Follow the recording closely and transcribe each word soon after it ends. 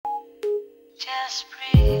Just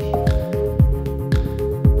breathe.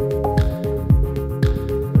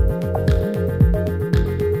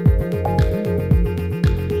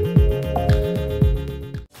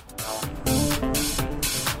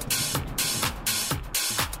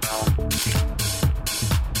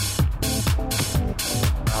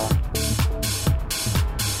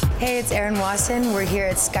 Hey, it's Erin Wasson. We're here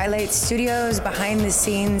at Skylight Studios behind the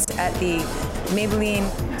scenes at the Maybelline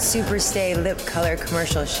Superstay Lip Color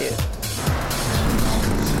commercial shoot.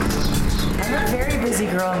 I'm a very busy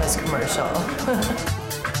girl in this commercial.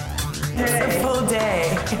 It's a full day.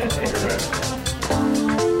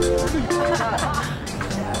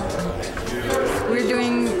 We're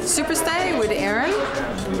doing Superstay with Erin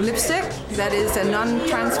lipstick. That is a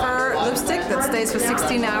non-transfer lipstick that stays for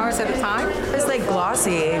 16 hours at a time. It's like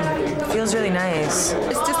glossy. Feels really nice.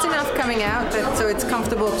 It's just enough coming out so it's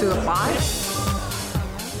comfortable to apply.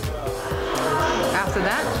 After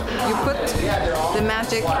that, you put the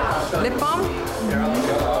magic lip balm,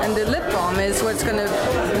 and the lip balm is what's going to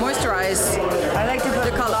moisturize. I like to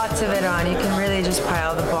put lots of it on. You can really just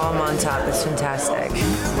pile the balm on top. It's fantastic.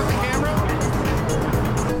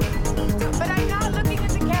 But I'm not looking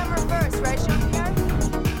at the camera first, right, Jean-Pierre?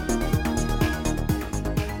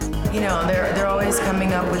 You know, they're always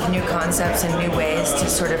coming up with new concepts and new ways to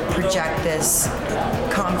sort of project this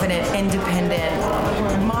confident, independent,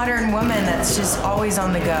 modern woman that's just always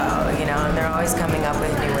on the go, you know, and they're always coming up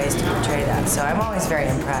with new ways to portray that. So I'm always very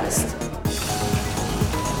impressed.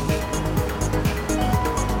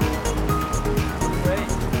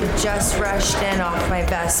 Just rushed in off my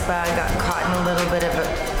Vespa. I got caught in a little bit of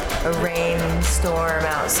a rainstorm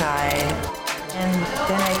outside. And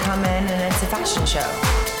then I come in and it's a fashion show.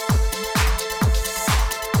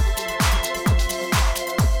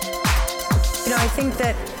 You know, I think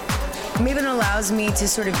that Maybelline allows me to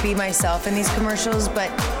sort of be myself in these commercials, but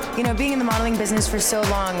you know, being in the modeling business for so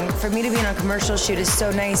long, for me to be on a commercial shoot is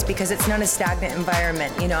so nice because it's not a stagnant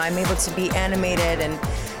environment. You know, I'm able to be animated and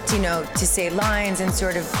to, you know, to say lines and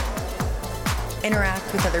sort of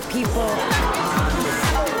interact with other people.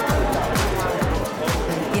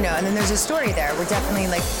 You know, and then there's a story there. We're definitely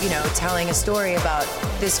like, you know, telling a story about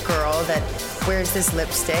this girl that wears this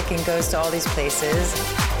lipstick and goes to all these places.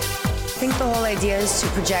 I think the whole idea is to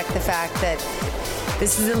project the fact that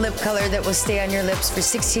this is a lip color that will stay on your lips for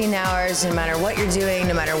 16 hours, no matter what you're doing,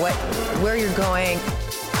 no matter where you're going.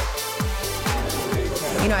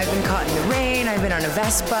 You know, I've been caught in the rain, I've been on a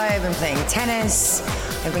Vespa, I've been playing tennis,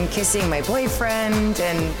 I've been kissing my boyfriend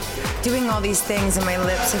and doing all these things, and my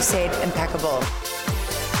lips have stayed impeccable.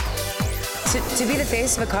 To be the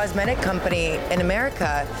face of a cosmetic company in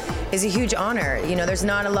America is a huge honor. You know, there's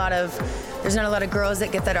not a lot of girls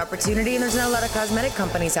that get that opportunity, and there's not a lot of cosmetic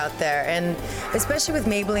companies out there. And especially with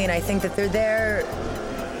Maybelline, I think that they're there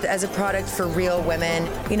as a product for real women.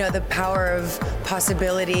 You know, the power of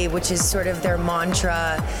possibility, which is sort of their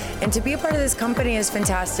mantra. And to be a part of this company is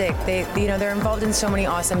fantastic. They're involved in so many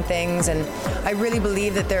awesome things, and I really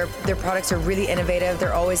believe that their products are really innovative.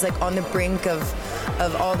 They're always like on the brink of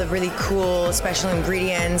all the really cool special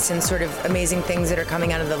ingredients and sort of amazing things that are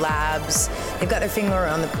coming out of the labs. They've got their finger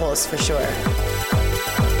on the pulse for sure.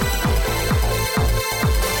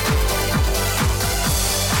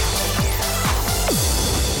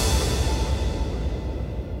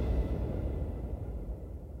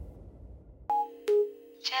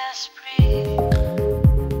 Just breathe.